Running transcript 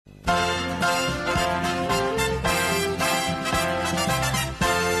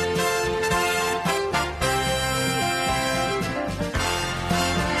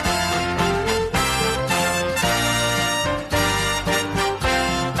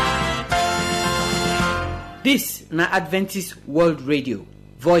This na Adventist World Radio,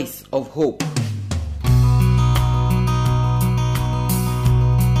 Voice of Hope.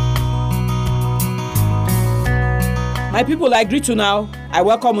 My people, I greet you now. I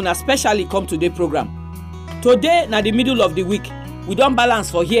welcome una especially come today program. Today na the middle of the week. We don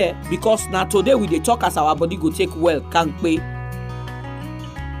balance for here because na today we dey talk as our body go take well kampe.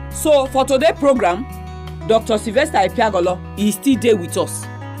 So for today program, Dr. Sylvester Epiagolo is still there with us.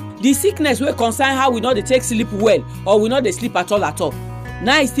 The sickness wey concern how we no dey take sleep well or we no dey sleep at all.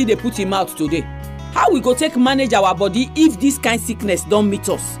 Now he still dey put him out today. How we go take manage our body if this kind sickness don meet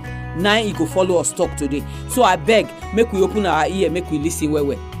us? Now he go follow us talk today. So I beg, make we open our ear, make we listen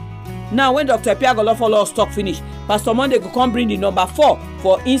well. Now when Dr. Epiagolo follow us talk finish, Pastor Monday go come bring the number 4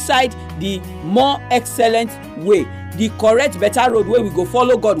 for inside the more excellent way. The correct better road where we go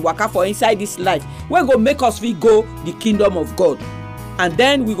follow God waka for inside this life. We go make us fit go the kingdom of God. And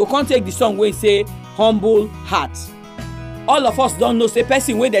then we go come take the song where say humble heart. All of us don't know say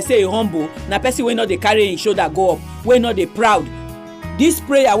person when they say humble, na person when not they carry his shoulder go up, when not they proud. This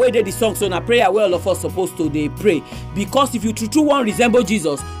prayer where they the song, so na prayer where all of us supposed to they pray. Because if you true one resemble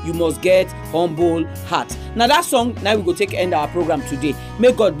Jesus, you must get humble heart. Now that song, now we go take end our program today.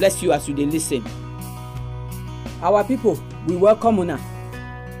 May God bless you as you they listen. Our people, we welcome una.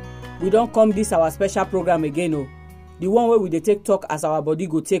 We don't come this our special program again, oh. The one where we dey take talk as our body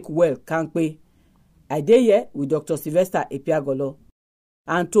go take well, can't pay. I dey here with Dr. Sylvester Epiagolo.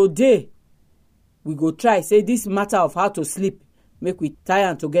 And today, we go try say this matter of how to sleep, make we tie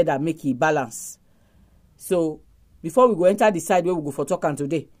am together, make it balance. So, before we go enter the side where we go for talking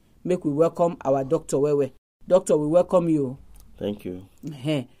today, make we welcome our doctor Wewe. Doctor, we welcome you. Thank you.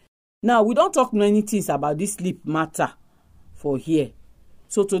 Now, we don't talk many things about this sleep matter for here.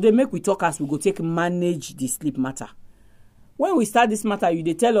 So today, make we talk as we go take manage the sleep matter. When we start this matter, you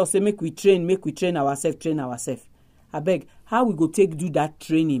dey tell us say make we train ourselves. I beg, how we go take do that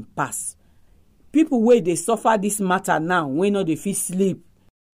training pass? People where they suffer this matter now, when not they fit sleep,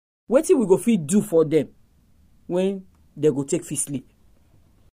 wetin we go fit do for them when they go take fit sleep?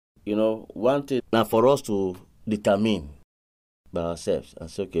 You know, one thing now for us to determine by ourselves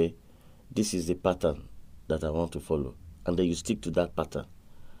and say, okay, this is the pattern that I want to follow, and then you stick to that pattern.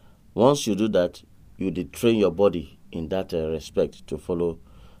 Once you do that, you train your body in that respect to follow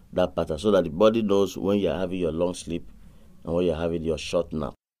that pattern, so that the body knows when you're having your long sleep and when you're having your short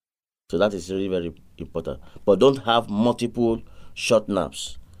nap. So that is really very important. But don't have multiple short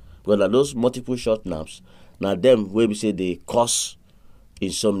naps, because those multiple short naps, now them where we say they cause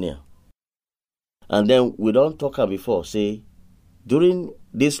insomnia. And then we don't talk about before, say during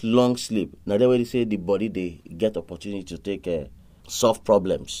this long sleep, now they will say the body they get opportunity to take solve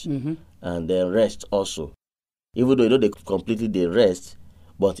problems and then rest also. Even though they completely they rest,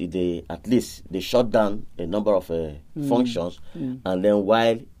 but they at least they shut down a number of functions, and then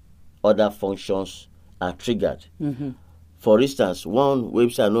while other functions are triggered. For instance, one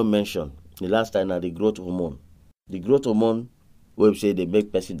website I no mention the last time, the growth hormone. The growth hormone website they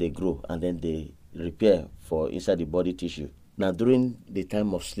make person they grow and then they repair for inside the body tissue. Now during the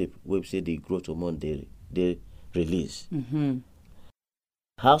time of sleep, website the growth hormone they release.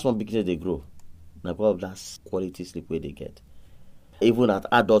 How some people they grow? Now because of that quality sleep where they get. Even at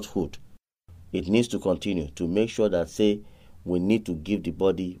adulthood, it needs to continue to make sure that say we need to give the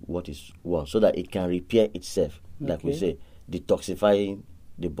body what is want so that it can repair itself, like we say, detoxifying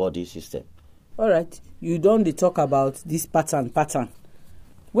the body system. All right, you don't talk about this pattern.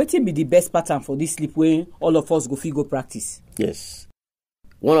 What will be the best pattern for this sleep when all of us go practice? Yes.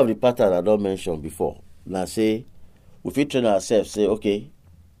 One of the patterns I don't mention before, now say, we fit train ourselves, say, okay,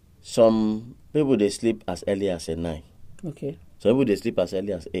 some people they sleep as early as 9. Okay. Some people they sleep as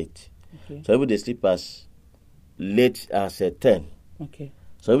early as 8. Okay. Some people they sleep as late as 10. Okay.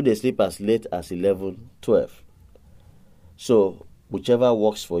 Some people they sleep as late as 11, 12. So whichever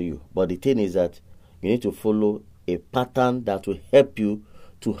works for you. But the thing is that you need to follow a pattern that will help you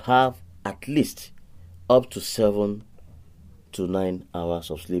to have at least up to 7 to 9 hours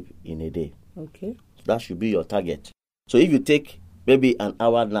of sleep in a day. Okay. That should be your target. So if you take maybe an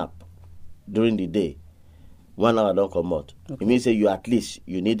hour nap during the day, 1 hour don't come out. Okay. It means that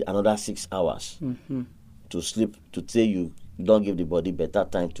you need another 6 hours to sleep, to say you don't give the body better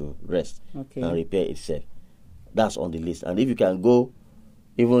time to rest and repair itself. That's on the list. And if you can go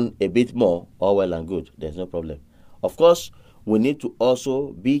even a bit more, all well and good, there's no problem. Of course, we need to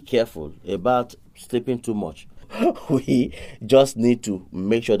also be careful about sleeping too much. We just need to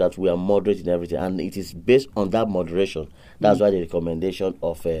make sure that we are moderate in everything, and it is based on that moderation. That's why the recommendation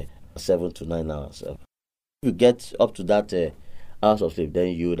of 7 to 9 hours. If you get up to that hours of sleep, then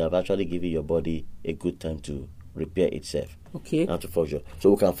you would have actually given your body a good time to repair itself. Okay. And to function.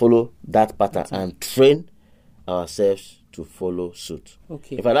 So we can follow that pattern and train ourselves to follow suit.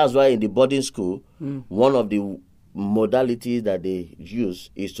 Okay. In fact, that's why in the boarding school, one of the modalities that they use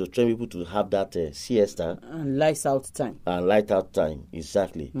is to train people to have that siesta And lights out time. and light out time.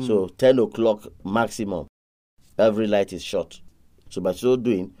 Exactly. So 10 o'clock maximum, every light is shut. So by so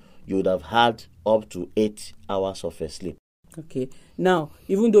doing, you would have had up to 8 hours of sleep. Okay. Now,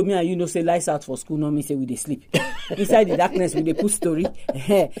 even though me and you know say lights out for school, no me say we dey sleep. Inside the darkness we dey put story.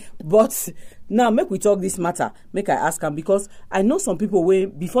 But now make we talk this matter. Make I ask am, because I know some people wey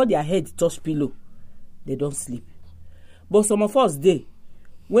before their head touch pillow, they don't sleep. But some of us dey,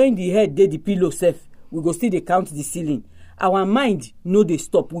 when the head dey the pillow sef, we go still dey count the ceiling. Our mind no dey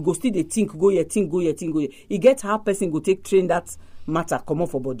stop. We go still dey think, go here, think, go here, think, go here. E get how person go take train that matter comot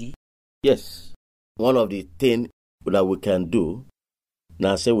for body. Yes. One of the things that we can do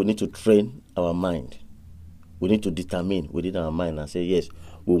now, say we need to train our mind. We need to determine within our mind and say, yes,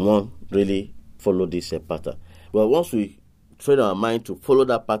 we want really follow this pattern. But once we train our mind to follow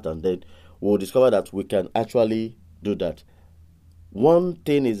that pattern, then we'll discover that we can actually do that. One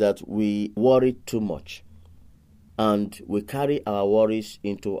thing is that we worry too much and we carry our worries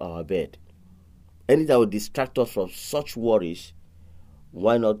into our bed. Anything that will distract us from such worries,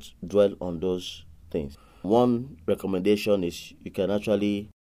 why not dwell on those things? One recommendation is you can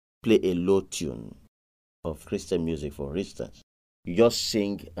actually play a low tune of Christian music, for instance. You just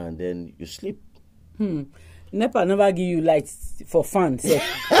sing and then you sleep. NEPA never give you lights for fun. So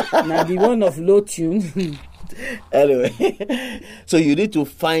now the one of low tune. Anyway, so you need to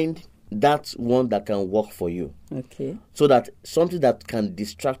find that one that can work for you. Okay. So that something that can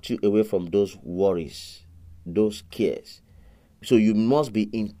distract you away from those worries, those cares. So you must be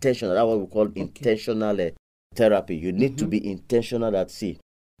intentional. That's what we call intentional therapy. You need to be intentional that, see,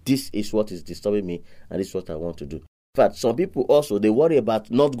 this is what is disturbing me and this is what I want to do. In fact, some people also, they worry about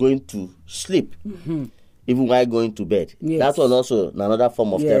not going to sleep, even while going to bed. Yes. That's also another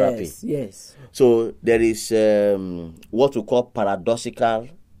form of therapy. Yes. So there is what we call paradoxical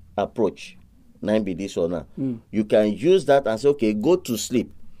approach. 9B this or now. You can use that and say, okay, go to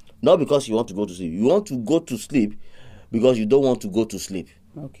sleep. Not because you want to go to sleep. You want to go to sleep because you don't want to go to sleep.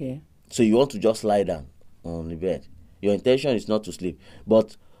 Okay. So you want to just lie down on the bed. Your intention is not to sleep.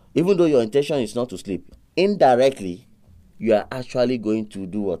 But even though your intention is not to sleep, indirectly, you are actually going to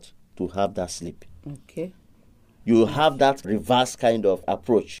do what? To have that sleep. Okay. You have that reverse kind of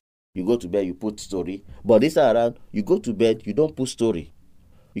approach. You go to bed, you put story. But this time around, you go to bed, you don't put story.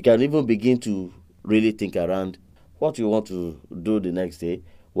 You can even begin to really think around what you want to do the next day,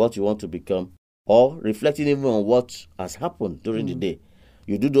 what you want to become, or reflecting even on what has happened during the day.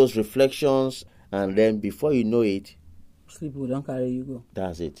 You do those reflections, and then before you know it, Sleep will don't carry you go.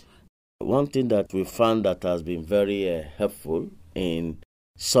 that's it. One thing that we found that has been very helpful in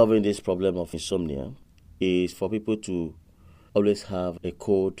solving this problem of insomnia is for people to always have a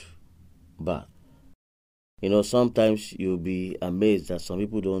cold bath. You know, sometimes you'll be amazed that some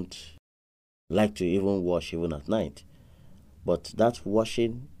people don't like to even wash even at night. But that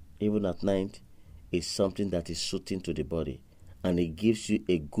washing even at night is something that is soothing to the body, and it gives you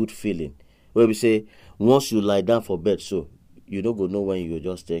a good feeling. Where we say, once you lie down for bed, so you don't go know when you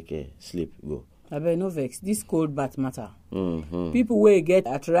just take a sleep, go. I bet no vex. This cold bath matter. People wey get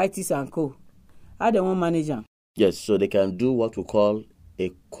arthritis and co, how they want manage am? Yes, so they can do what we call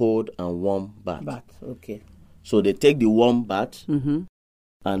a cold and warm bath. Okay. So they take the warm bath,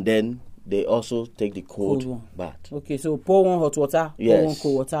 and then they also take the cold bath. Okay, so pour one hot water, pour one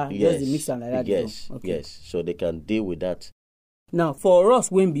cold water, just the mix am like that. Yes, okay. Yes. So they can deal with that. Now, for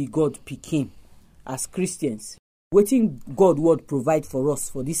us when be God pikin, as Christians, wetin God word provide for us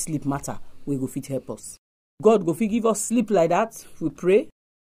for this sleep matter, we go fit help us. God go fit give us sleep like that, we pray?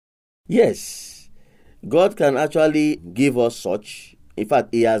 Yes. God can actually give us such. In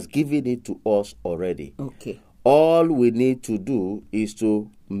fact, He has given it to us already. Okay. All we need to do is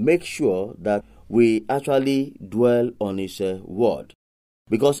to make sure that we actually dwell on His word.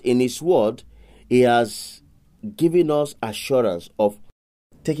 Because in His word, He has given us assurance of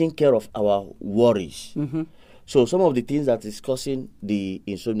taking care of our worries. So some of the things that is causing the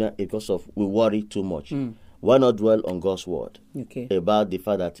insomnia is because of we worry too much. Why not dwell on God's word? Okay. About the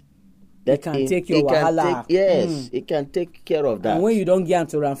fact that it can take your wahala. It can take care of that. And when you don't get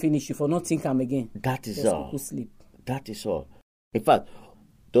into and finish, you for not think am again. That is just all. Sleep. That is all. In fact,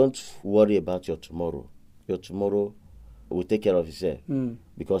 don't worry about your tomorrow. Your tomorrow will take care of itself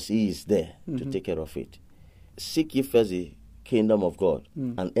because He is there to take care of it. Seek ye first the kingdom of God,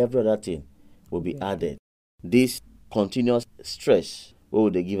 and every other thing will be added. This continuous stress wey we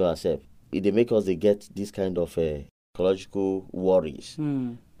dey give ourselves. It dey make us dey get this kind of psychological worries.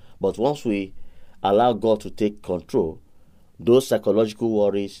 But once we allow God to take control, those psychological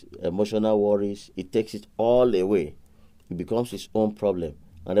worries, emotional worries, it takes it all away. It becomes its own problem.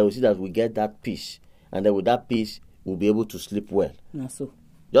 And then we see that we get that peace. And then with that peace, we'll be able to sleep well. So.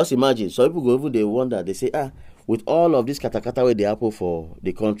 Just imagine, some people go even they wonder, they say, with all of this katakata where they happen for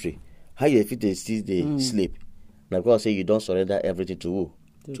the country, how you fit they still they sleep? Now God say you don't surrender everything to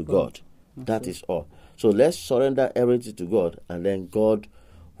who? To God. That is all. So let's surrender everything to God, and then God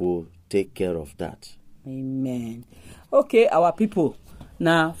will take care of that. Amen. Okay, our people.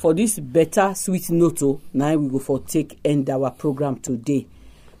 Now for this better sweet note, now we go for end our program today.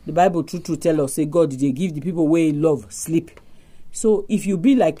 The Bible true tell us, say God they give the people where love sleep. So if you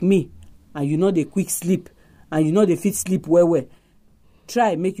be like me and you know the quick sleep and you know the fit sleep well,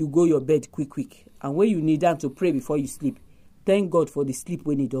 try make you go your bed quick. And when you need time to pray before you sleep, thank God for the sleep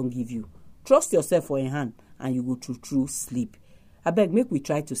when He don't give you. Trust yourself for a hand and you go through sleep. I beg, make we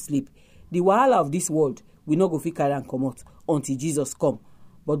try to sleep. The wahala of this world, we not go fit carry and come out until Jesus come.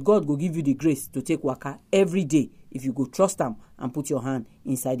 But God will give you the grace to take waka every day if you go trust Him and put your hand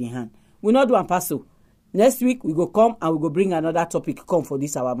inside the hand. We not do and pass so. Next week we go come and we go bring another topic come for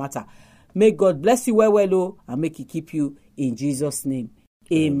this our matter. May God bless you well, and make He keep you in Jesus' name.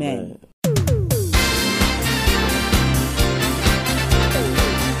 Amen.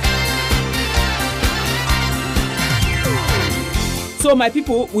 So my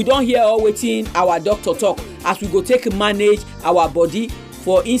people, we don't hear all waiting our doctor talk as we go take manage our body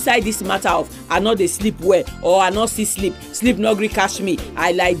for inside this matter of I not dey sleep well or I not see sleep not gree catch me,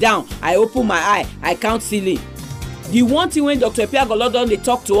 I lie down, I open my eye, I count ceiling. The one thing when Dr. Epeagolo don dey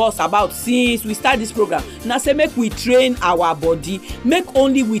talk to us about since we start this program, na say make we train our body, make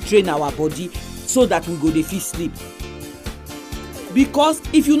only we train our body so that we go dey fit sleep. Because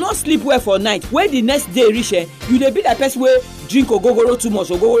if you not sleep well for night, when the next day reach, you dey be like person wey drink ogogoro too much,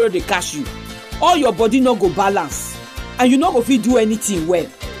 ogogoro dey catch you. All your body no go balance and you no go fit do anything well.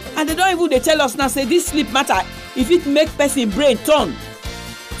 And they don't even dey tell us now say this sleep matter, if it make person brain turn.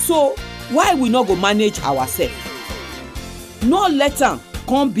 So why we not go manage ourselves? No let am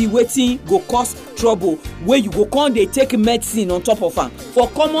come be waiting go cause trouble where you go come dey take medicine on top of am for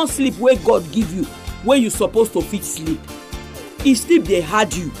common sleep wey God give you when you supposed to fit sleep. If sleep dey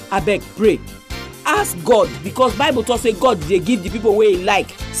hard you, abeg pray. Ask God, because Bible talk say God dey give the people wey He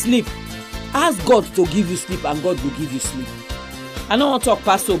like sleep. Ask God to give you sleep and God will give you sleep. I no wan talk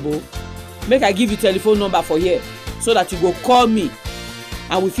pass obo. Make I give you telephone number for here so that you go call me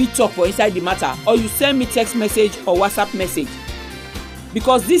and we fit talk for inside the matter, or you send me text message or WhatsApp message.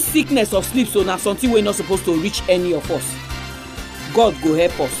 Because this sickness of sleep so na something wey not supposed to reach any of us. God go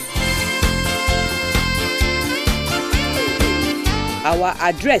help us. Our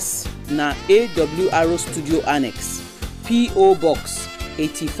address na AWR Studio Annex, P.O. Box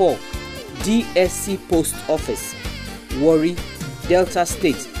 84, DSC Post Office, Warri, Delta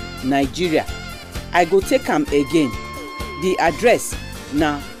State, Nigeria. I go take am again. The address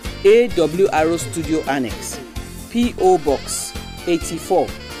na AWR Studio Annex, P.O. Box 84,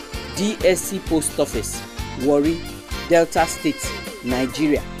 DSC Post Office, Warri, Delta State,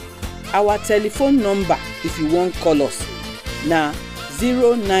 Nigeria. Our telephone number if you wan call us na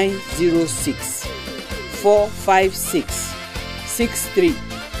 0906 456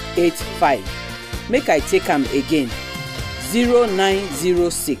 6385. Make I take am again.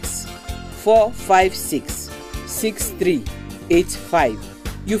 0906 456 6385.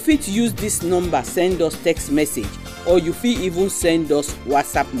 You fit use this number send us text message, or you fit even send us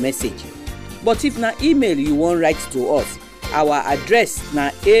WhatsApp message. But if na email you wan write to us, our address na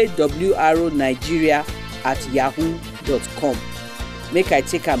awrnigeria@yahoo.com. Make I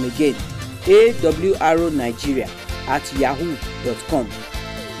take am again. awrnigeria@yahoo.com.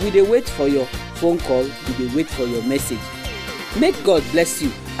 We dey wait for your phone call, we dey wait for your message. Make God bless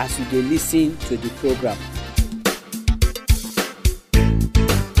you as you dey listen to the program.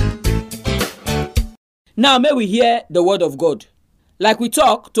 Now may we hear the word of God. Like we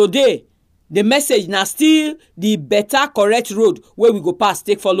talk today, the message na still the better correct road where we go pass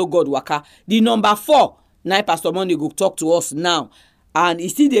take follow God waka. The number 4 na Pastor Monday go talk to us now. And it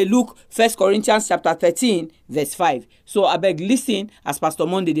still dey look 1 Corinthians chapter 13 verse 5. So I beg listen as Pastor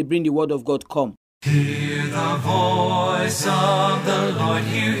Monday they bring the word of God come. Hear the voice of the Lord,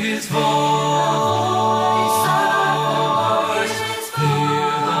 hear His voice.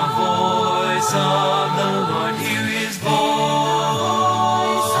 Hear the voice of the Lord, hear His voice.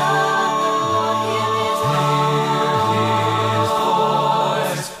 Hear His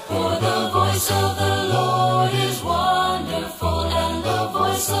voice, for the voice of the Lord is one.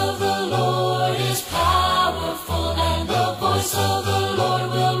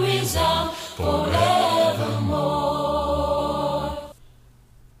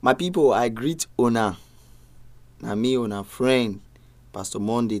 My people, I greet una. Na me, una friend, Pastor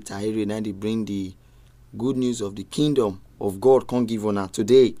Monday Tahiri, and they bring the good news of the kingdom of God come give una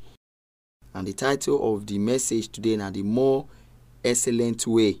today. And the title of the message today na the more excellent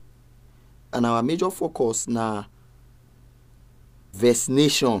way. And our major focus na verse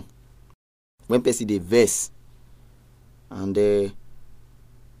nation. When person dey verse. And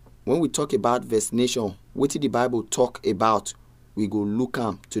when we talk about verse nation, what did the Bible talk about? We go look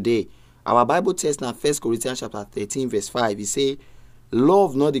am today. Our Bible text na 1 Corinthians chapter 13 verse 5. It say,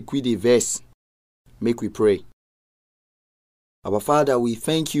 love not the quid the verse. Make we pray. Our Father, we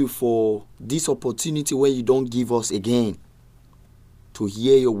thank you for this opportunity where you don't give us again to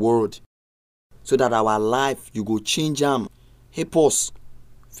hear your word, so that our life, you go change them. Help us.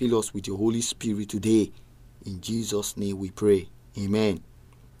 Fill us with your Holy Spirit today. In Jesus' name we pray. Amen.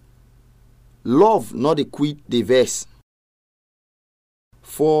 Love not the quid the verse.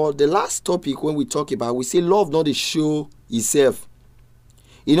 For the last topic when we talk about, we say love not the show itself.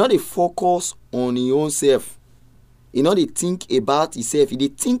 It not the focus on your own self. It not the think about itself. It the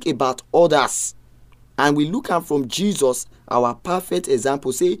think about others. And we look at from Jesus, our perfect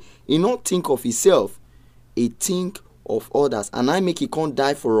example, say, he not think of himself, he think of others. And I make it come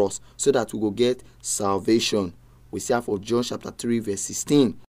die for us so that we will get salvation. We see for John chapter 3 verse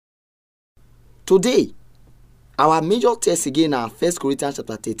 16. Today, our major text again are 1 Corinthians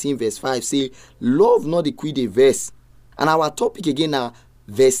chapter 13 verse 5 say, love not the quid the verse. And our topic again are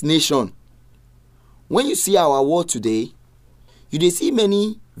verse nation. When you see our world today, you dey see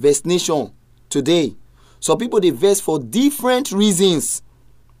many verse nation today. Some people they verse for different reasons.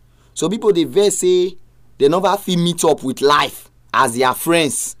 Some people they verse say they never feel meet up with life as their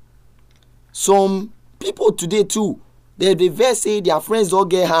friends. Some people today too, they verse say their friends don't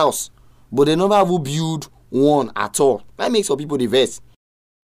get house, but they never will build one at all. That makes some people the verse.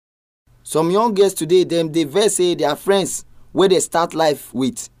 Some young girls today, they verse say their friends where they start life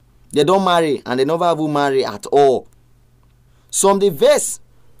with, they don't marry and they never will marry at all. Some they verse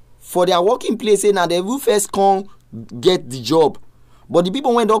for their working place, say now they will first come get the job, but the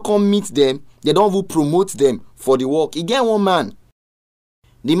people when don't come meet them, they don't will promote them for the work. Again, one man,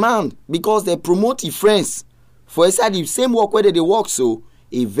 the man, because they promote his friends for inside the same work where they work, so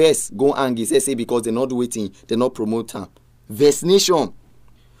a verse go angry say because they're not waiting, they're not promoting. Verse nation.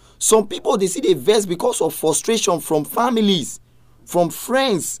 Some people they see the verse because of frustration from families, from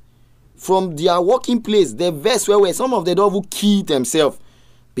friends, from their working place. They verse where some of them don't even kill themselves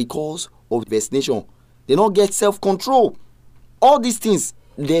because of verse nation. They don't get self-control. All these things,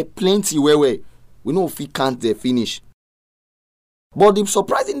 they're plenty where we know if we can't they finish. But the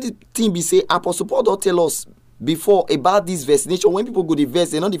surprising thing be say Apostle Paul don't tell us before about this verse nation. When people go to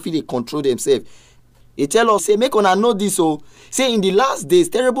verse, they don't feel they control themselves. He tell us, say, make una know this. So say in the last days,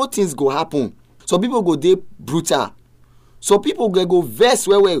 terrible things go happen. So people go dey brutal. So people go verse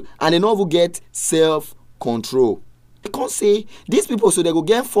well, and they never get self-control. They can't say these people, so they go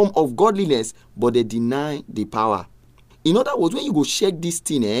get form of godliness, but they deny the power. In other words, when you go check this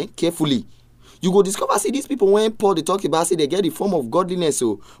thing carefully, you go discover, say these people, when Paul they talk about, say they get the form of godliness,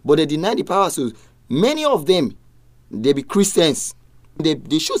 so but they deny the power. So many of them, they be Christians.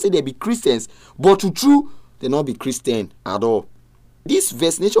 They should say they be Christians, but to true, they not be Christian at all. This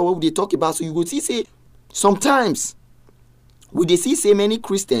verse nature what they talk about, so you go see, say, sometimes, we they see, say, many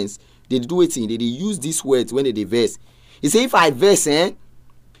Christians, they do it, they use these words when they verse. He say, if I verse,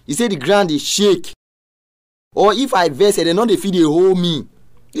 he say the ground is shake. Or if I verse, they not they feel they hold me.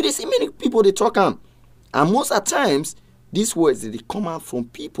 You they see many people they talk on. And most of the times, these words, they come out from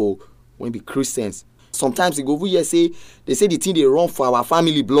people when be Christians. Sometimes they go over here say the thing they run for our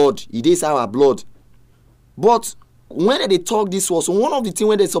family blood. It is our blood. But when they talk this was one of the things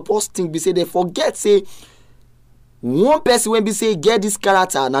when they supposed to think be say they forget say one person when be say get this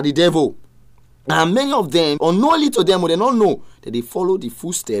character now the devil. And many of them, unknowingly to them, they don't know that they follow the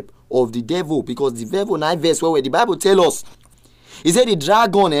footstep of the devil, because the devil 9 verse where the Bible tell us, he said the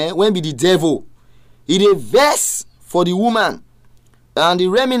dragon when be the devil, it a verse for the woman. And the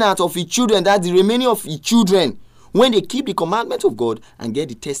remnant of his children, that's the remaining of his children, when they keep the commandment of God and get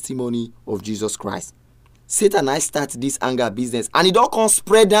the testimony of Jesus Christ. Satan I start this anger business, and it don't come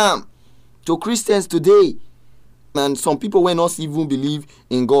spread down to Christians today. And some people will not even believe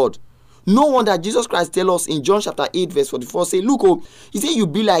in God. No wonder Jesus Christ tell us in John chapter 8 verse 44, say, look, he say you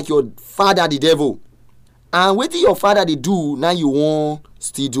be like your father the devil. And what your father they do, now you won't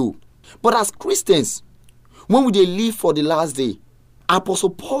still do. But as Christians, when we they live for the last day, Apostle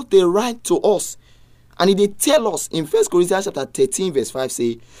Paul they write to us, and they tell us in 1 Corinthians chapter 13 verse 5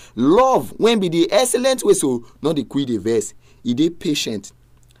 say, love when be the excellent way, so not the quid the verse, it is patient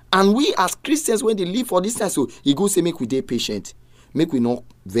And we as Christians, when they live for this time, so he go say, make we dey patient, make we not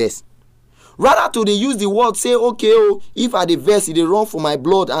vex. Rather to they use the word, say, okay, oh, if I dey vex, they run for my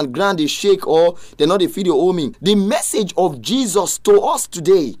blood and ground they shake, or they not they feed your homing. The message of Jesus to us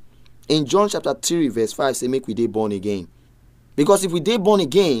today in John chapter 3 verse 5 say, make we dey born again. Because if we dey born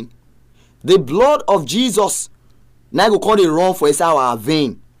again, the blood of Jesus now go call they run for our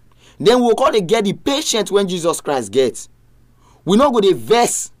vein. Then we'll call they get the patient when Jesus Christ gets. We not go dey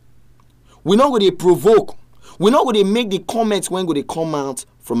vex. We not go dey provoke. We not go dey make the comments when go they come out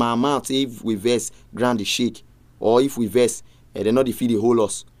from our mouth. If we vex, ground the shake, or if we vex, they not defeat the whole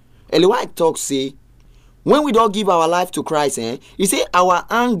us. Ellen White talk say, when we don't give our life to Christ, he say our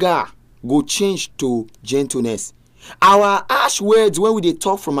anger go change to gentleness. Our harsh words, when we they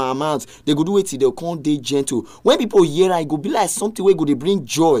talk from our mouths, they go do it till they can't be gentle. When people hear it, go be like something where go they bring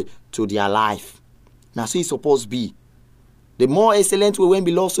joy to their life. Now so it's supposed to be. The more excellent way when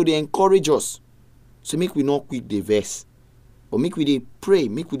we love, so they encourage us. So make we not quick the verse. But make we they pray,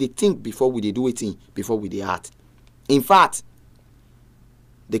 make we they think before we they do it, before we they act. In fact,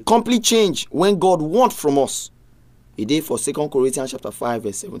 the complete change when God wants from us, he did for 2 Corinthians chapter 5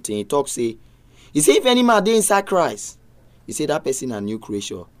 verse 17. He talks, say, he say, if any man dey inside Christ, he say that person a new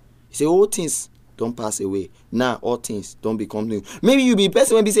creature. He say, all things don't pass away. Now all things don't become new. Maybe you be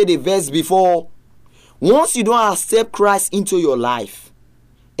person when we say the verse before. Once you don't accept Christ into your life,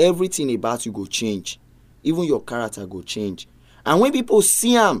 everything about you go change. Even your character go change. And when people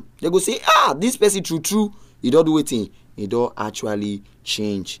see him, they go say, this person true, he don't do anything. He don't actually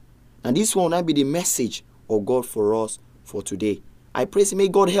change. And this one will be the message of God for us for today. I pray, may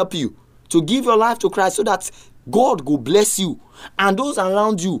God help you to give your life to Christ so that God go bless you. And those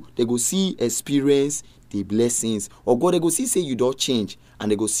around you, they go see, experience the blessings. Or God, they go see, say you don't change.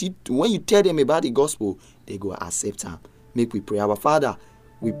 And they go see, when you tell them about the gospel, they go accept him. Make we pray. Our Father,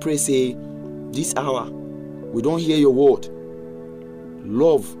 we pray, say, this hour, we don't hear your word.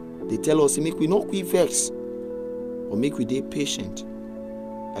 Love, they tell us, make we not quit vex, or make we be patient.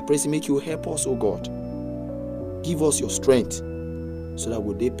 I pray, say, make you help us, oh God. Give us your strength, so that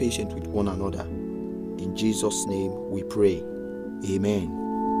we'll be patient with one another. In Jesus' name we pray. Amen.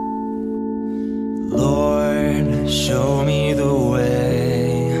 Lord, show me the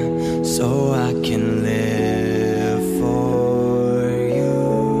way so I can live for you.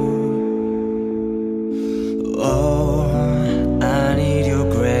 Oh, I need your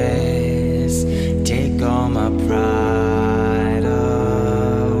grace. Take all my pride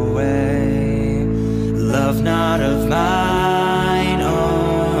away. Love not of mine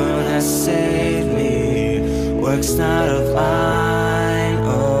own has saved me. Works not of mine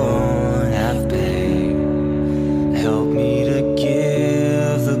own have paid. Help me to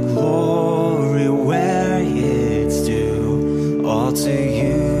give the glory where it's due. All to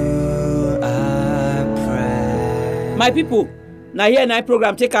you I pray. My people, now here na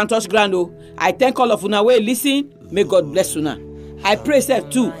program take and touch ground. I thank all of una wey listen. May God bless una. I pray self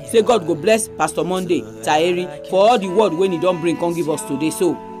too, say God go bless Pastor Monday Taeri for all the word when he don't bring come give us today.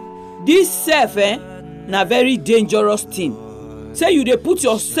 So this self na very dangerous thing. Say you dey put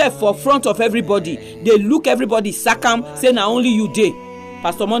yourself for front of everybody, they look everybody sakam, say na only you dey.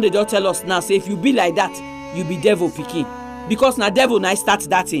 Pastor Monday don't tell us now, say if you be like that, you be devil pikin. Because na devil na start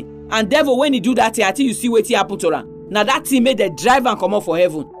that thing. And devil when he do that thing, until you see wetin happen to am. Now that thing made the drive and come out for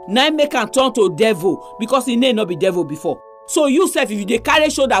heaven. Now make am turn to devil because he may not be devil before. So you self, if you dey carry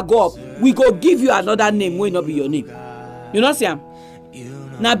shoulder go up, we go give you another name wey not be your name. You know see am?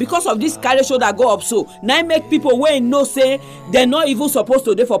 Now because of this carry shoulder go up, so now make people wey know say they're not even supposed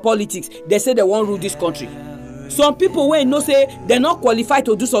to dey for politics. They say they won't rule this country. Some people wey know say they're not qualified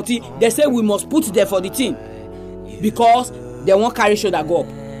to do something. They say we must put them for the team because they won't carry shoulder go up.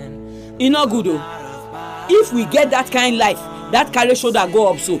 E no good though. If we get that kind life, that carry shoulder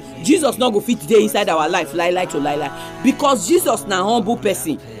go up, so Jesus not go fit dey inside our life lie to lie because Jesus na humble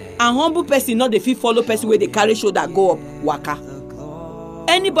person, and humble person not dey fit follow person where they carry shoulder go up waka.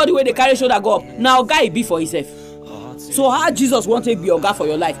 Anybody where they carry shoulder go up, now oga e be for himself. So how Jesus want to be oga for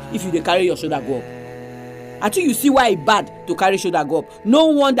your life if you dey carry your shoulder go up? I think you see why it bad to carry shoulder go up. No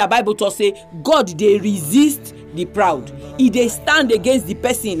wonder Bible talk say God they resist the proud. He they stand against the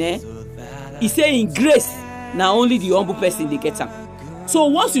person. He say in grace now only the humble person they get am. So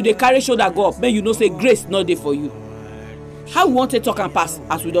once you dey carry shoulder go up, then you know say grace not there for you. How we want to talk and pass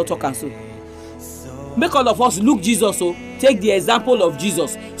as we don't talk and so? Make all of us look Jesus, so take the example of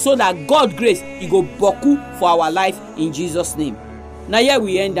Jesus, so that God grace he go boku for our life in Jesus' name. Now here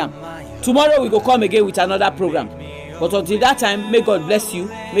we end them. Tomorrow we go come again with another program. But until that time, may God bless you,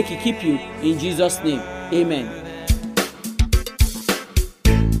 make He keep you in Jesus' name. Amen.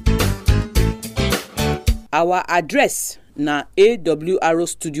 Our address na AWR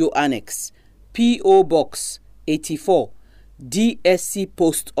Studio Annex, P.O. Box 84, DSC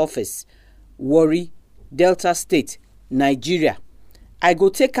Post Office, Warri, Delta State, Nigeria. I go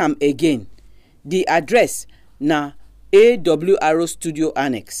take am again. The address na AWR Studio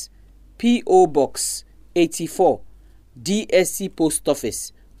Annex, P.O. Box 84, DSC Post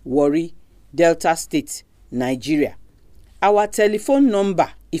Office, Warri, Delta State, Nigeria. Our telephone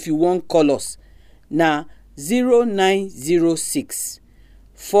number if you wan call us na 0906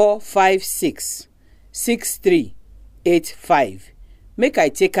 456 6385. Make I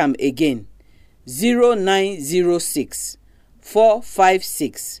take am again. 0906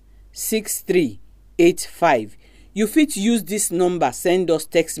 456 6385. You fit use this number send us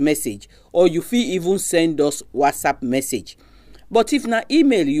text message, or you fit even send us WhatsApp message. But if na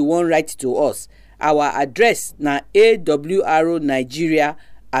email you wan write to us, our address na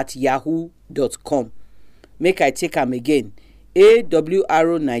awrnigeria@yahoo.com. Make I take am again.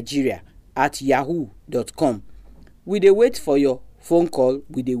 awrnigeria@yahoo.com. We dey wait for your phone call.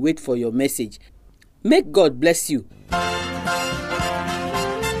 We dey wait for your message. Make God bless you.